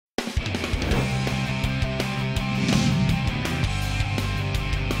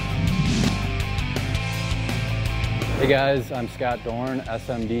Hey guys, I'm Scott Dorn,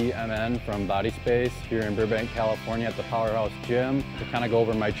 SMD MN from Body Space here in Burbank, California at the Powerhouse Gym to kind of go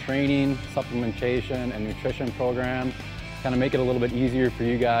over my training, supplementation, and nutrition program. Kind of make it a little bit easier for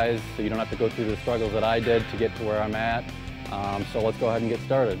you guys so you don't have to go through the struggles that I did to get to where I'm at. So let's go ahead and get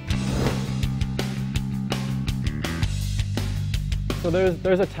started. So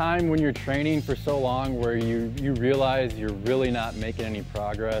there's a time when you're training for so long where you realize you're really not making any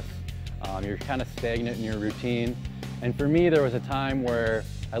progress. You're kind of stagnant in your routine. And for me, there was a time where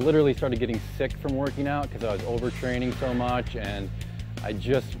I literally started getting sick from working out because I was overtraining so much, and I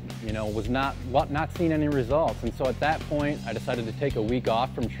just, was not seeing any results. And so at that point, I decided to take a week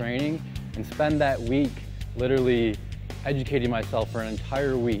off from training and spend that week literally educating myself for an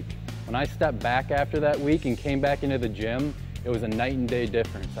entire week. When I stepped back after that week and came back into the gym, it was a night and day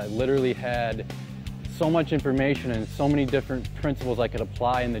difference. I literally had so much information and so many different principles I could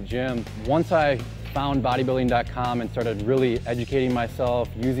apply in the gym. Once I found Bodybuilding.com and started really educating myself,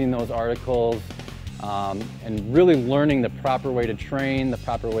 using those articles, and really learning the proper way to train, the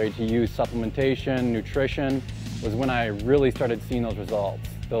proper way to use supplementation, nutrition, was when I really started seeing those results.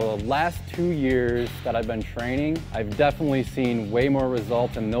 The last 2 years that I've been training, I've definitely seen way more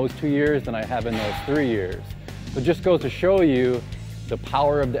results in those 2 years than I have in those 3 years. So it just goes to show you the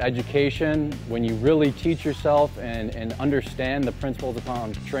power of the education. When you really teach yourself and understand the principles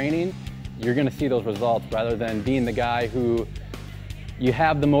upon training, you're gonna see those results rather than being the guy who you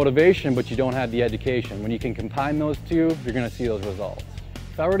have the motivation but you don't have the education. When you can combine those two, you're gonna see those results.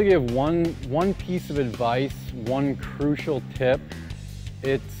 If I were to give one piece of advice, one crucial tip,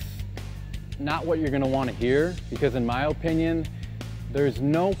 it's not what you're gonna wanna hear, because in my opinion, there's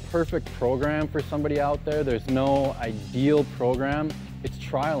no perfect program for somebody out there. There's no ideal program. It's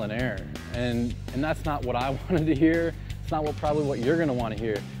trial and error. And that's not what I wanted to hear. It's not probably what you're gonna wanna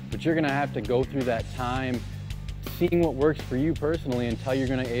hear. But you're gonna have to go through that time seeing what works for you personally until you're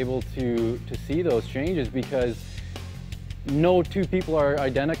gonna able to see those changes, because no two people are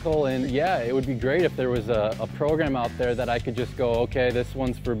identical. And yeah, it would be great if there was a program out there that I could just go, okay, this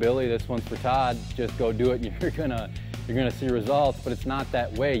one's for Billy, this one's for Todd, just go do it and you're gonna see results. But it's not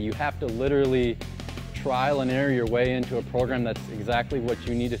that way. You have to literally trial and error your way into a program that's exactly what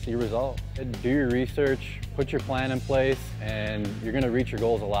you need to see results. Do your research, put your plan in place, and you're gonna reach your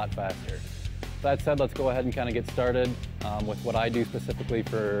goals a lot faster. That said, let's go ahead and kind of get started with what I do specifically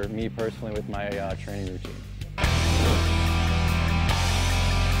for me personally with my training routine.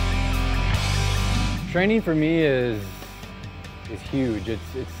 Training for me is huge. It's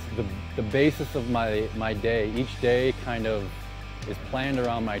the basis of my day. Each day kind of is planned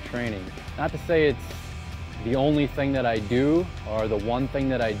around my training. Not to say it's the only thing that I do or the one thing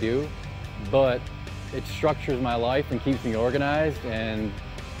that I do, but it structures my life and keeps me organized, and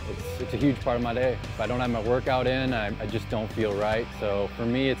it's a huge part of my day. If I don't have my workout in, I just don't feel right. So for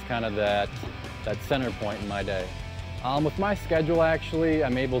me, it's kind of that center point in my day. With my schedule, actually,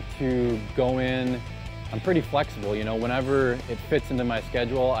 I'm able to go in. I'm pretty flexible, whenever it fits into my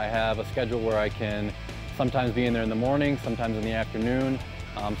schedule. I have a schedule where I can sometimes be in there in the morning, sometimes in the afternoon.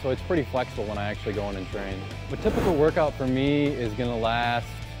 So it's pretty flexible when I actually go in and train. A typical workout for me is gonna last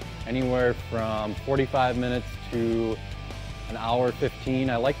anywhere from 45 minutes to an hour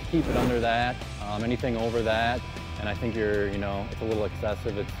 15. I like to keep it under that. Anything over that, and I think it's a little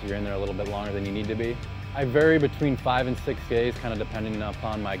excessive. You're in there a little bit longer than you need to be. I vary between 5 and 6 days, kind of depending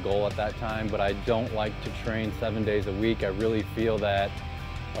upon my goal at that time, but I don't like to train 7 days a week. I really feel that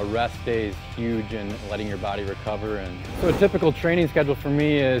a rest day is huge in letting your body recover. And so a typical training schedule for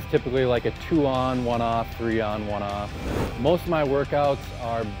me is typically like a 2 on, 1 off, 3 on, 1 off. Most of my workouts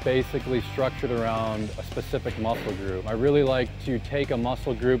are basically structured around a specific muscle group. I really like to take a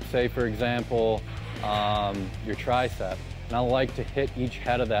muscle group, say for example, your tricep, and I like to hit each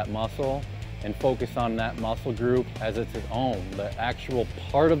head of that muscle and focus on that muscle group as its own. The actual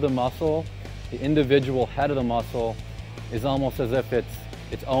part of the muscle, the individual head of the muscle, is almost as if it's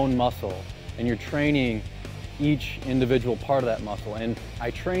its own muscle, and you're training each individual part of that muscle. And I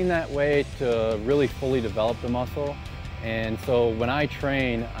train that way to really fully develop the muscle. And so when I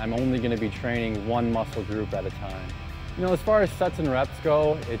train, I'm only gonna be training one muscle group at a time. As far as sets and reps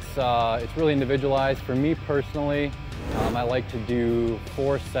go, it's really individualized. For me personally, I like to do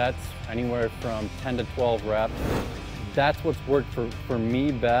 4 sets, anywhere from 10 to 12 reps. That's what's worked for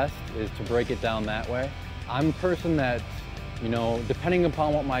me best, is to break it down that way. I'm a person that, depending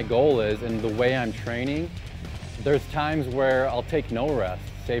upon what my goal is and the way I'm training, there's times where I'll take no rest,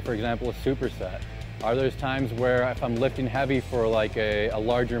 say for example a superset. Or there's times where if I'm lifting heavy for like a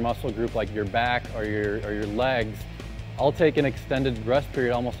larger muscle group like your back or your legs, I'll take an extended rest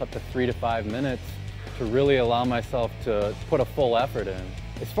period, almost up to 3 to 5 minutes, to to really allow myself to put a full effort in.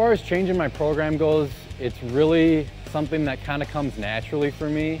 As far as changing my program goes, it's really something that kind of comes naturally for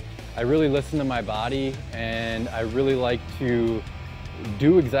me. I really listen to my body, and I really like to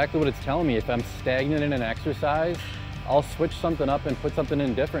do exactly what it's telling me. If I'm stagnant in an exercise, I'll switch something up and put something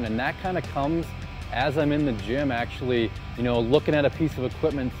in different, and that kind of comes as I'm in the gym, actually, looking at a piece of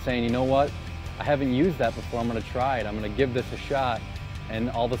equipment saying, you know what, I haven't used that before, I'm gonna try it, I'm gonna give this a shot, and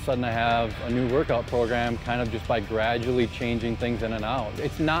all of a sudden I have a new workout program kind of just by gradually changing things in and out.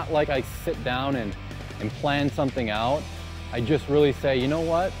 It's not like I sit down and plan something out. I just really say, you know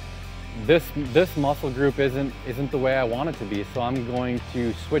what, this muscle group isn't the way I want it to be, so I'm going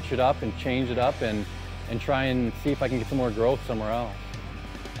to switch it up and change it up and try and see if I can get some more growth somewhere else.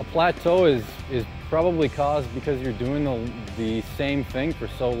 A plateau is probably caused because you're doing the same thing for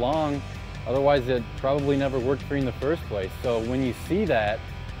so long, otherwise it probably never worked for you in the first place. So when you see that,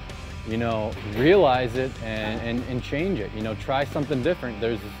 realize it and change it. Try something different.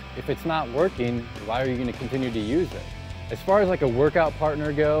 If it's not working, why are you going to continue to use it? As far as like a workout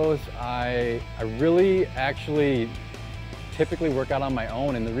partner goes, I really actually typically work out on my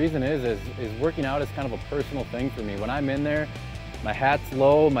own, and the reason is working out is kind of a personal thing for me. When I'm in there, my hat's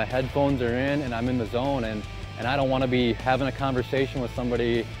low, my headphones are in, and I'm in the zone, and I don't want to be having a conversation with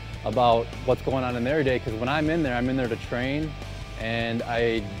somebody about what's going on in their day, because when I'm in there to train, and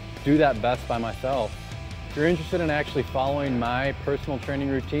I do that best by myself. If you're interested in actually following my personal training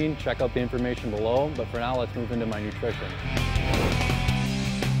routine, check out the information below, but for now, let's move into my nutrition.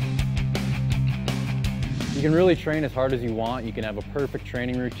 You can really train as hard as you want. You can have a perfect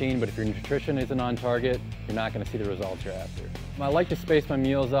training routine, but if your nutrition isn't on target, you're not going to see the results you're after. I like to space my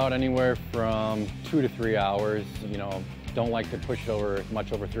meals out anywhere from 2 to 3 hours. Don't like to push it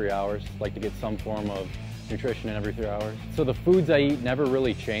much over 3 hours. Like to get some form of nutrition in every 3 hours. So the foods I eat never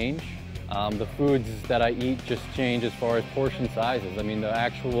really change. The foods that I eat just change as far as portion sizes. The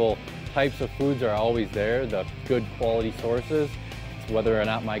actual types of foods are always there, the good quality sources. It's whether or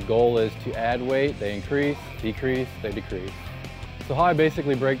not my goal is to add weight, they increase, decrease, they decrease. So how I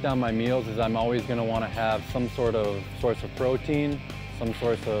basically break down my meals is I'm always going to want to have some sort of source of protein, some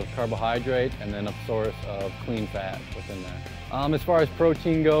source of carbohydrate, and then a source of clean fat within there. As far as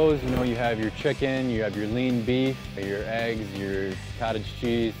protein goes, you have your chicken, you have your lean beef, your eggs, your cottage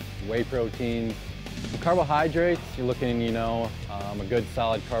cheese, whey proteins. The carbohydrates, you're looking, a good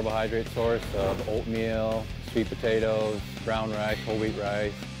solid carbohydrate source of oatmeal, sweet potatoes, brown rice, whole wheat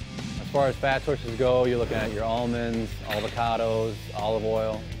rice. As far as fat sources go, you're looking at your almonds, avocados, olive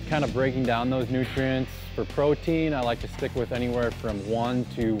oil. Kind of breaking down those nutrients. For protein, I like to stick with anywhere from 1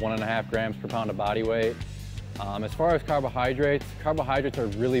 to 1.5 grams per pound of body weight. As far as carbohydrates are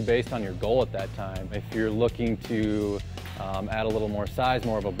really based on your goal at that time. If you're looking to add a little more size,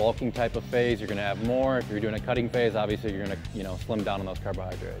 more of a bulking type of phase, you're going to have more. If you're doing a cutting phase, obviously you're going to slim down on those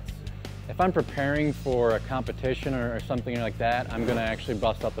carbohydrates. If I'm preparing for a competition or something like that, I'm going to actually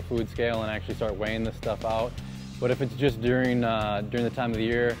bust out the food scale and actually start weighing this stuff out. But if it's just during the time of the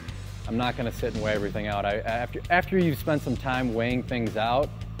year, I'm not going to sit and weigh everything out. After you've spent some time weighing things out,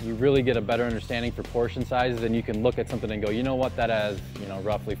 you really get a better understanding for portion sizes, and you can look at something and go, you know what, that has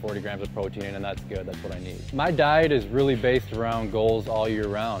roughly 40 grams of protein in, and that's good, that's what I need. My diet is really based around goals all year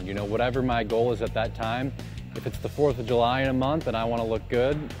round. Whatever my goal is at that time, if it's the 4th of July in a month and I want to look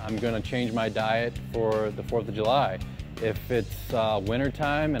good, I'm going to change my diet for the 4th of July. If it's winter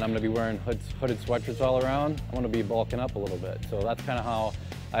time and I'm going to be wearing hooded sweatshirts all around, I want to be bulking up a little bit. So that's kind of how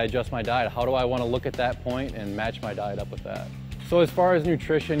I adjust my diet. How do I want to look at that point and match my diet up with that? So as far as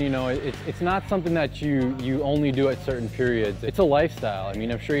nutrition, it's not something that you only do at certain periods. It's a lifestyle.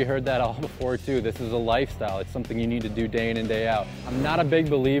 I'm sure you heard that all before too. This is a lifestyle. It's something you need to do day in and day out. I'm not a big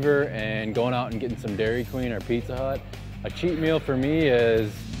believer in going out and getting some Dairy Queen or Pizza Hut. A cheat meal for me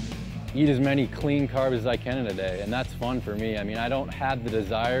is eat as many clean carbs as I can in a day, and that's fun for me. I don't have the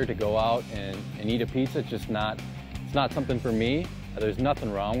desire to go out and eat a pizza. It's not something for me. There's nothing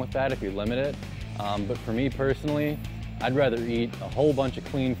wrong with that if you limit it. But for me personally, I'd rather eat a whole bunch of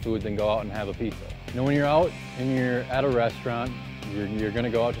clean food than go out and have a pizza. When you're out and you're at a restaurant, you're gonna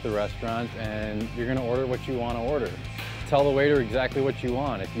go out to the restaurant and you're gonna order what you wanna order. Tell the waiter exactly what you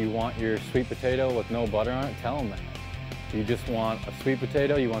want. If you want your sweet potato with no butter on it, tell them that. If you just want a sweet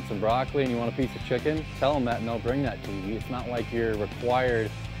potato, you want some broccoli, and you want a piece of chicken, tell them that and they'll bring that to you. It's not like you're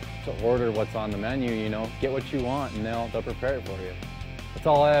required to order what's on the menu, Get what you want and they'll prepare it for you. That's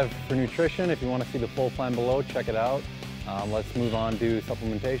all I have for nutrition. If you want to see the full plan below, check it out. Let's move on to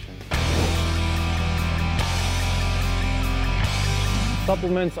supplementation.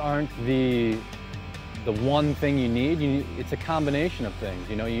 Supplements aren't the one thing you need. It's a combination of things.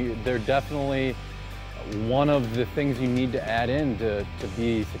 They're definitely one of the things you need to add in to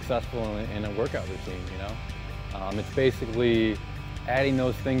be successful in a workout routine, you know? It's basically adding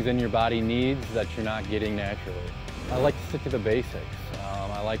those things in your body needs that you're not getting naturally. I like to stick to the basics.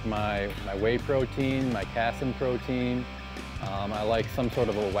 I like my whey protein, my casein protein. I like some sort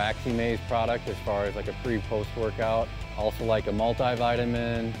of a waxy maize product as far as like a pre-post workout. Also like a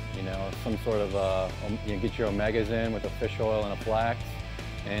multivitamin, you know, some sort of you know, get your omegas in with a fish oil and a flax.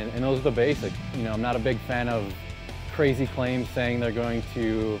 And those are the basics. You know, I'm not a big fan of crazy claims saying they're going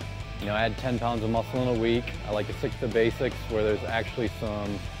to, you know, add 10 pounds of muscle in a week. I like to stick to the basics where there's actually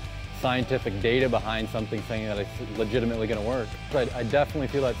some scientific data behind something saying that it's legitimately going to work. But I definitely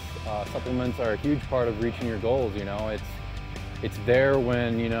feel that supplements are a huge part of reaching your goals. You know, it's there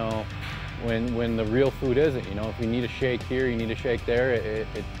when, you know, when the real food isn't. You know, if you need a shake here, you need a shake there, it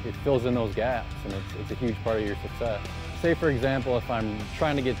fills in those gaps, and it's a huge part of your success. Say for example, if I'm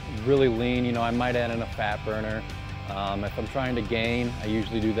trying to get really lean, you know, I might add in a fat burner. If I'm trying to gain, I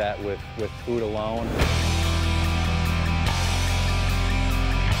usually do that with food alone.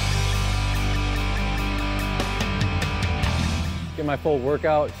 Get my full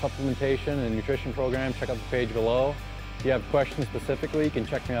workout, supplementation, and nutrition program, check out the page below. If you have questions specifically, you can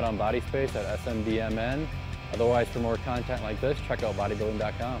check me out on Bodyspace at SMDMN. Otherwise, for more content like this, check out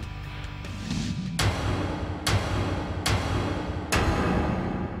Bodybuilding.com.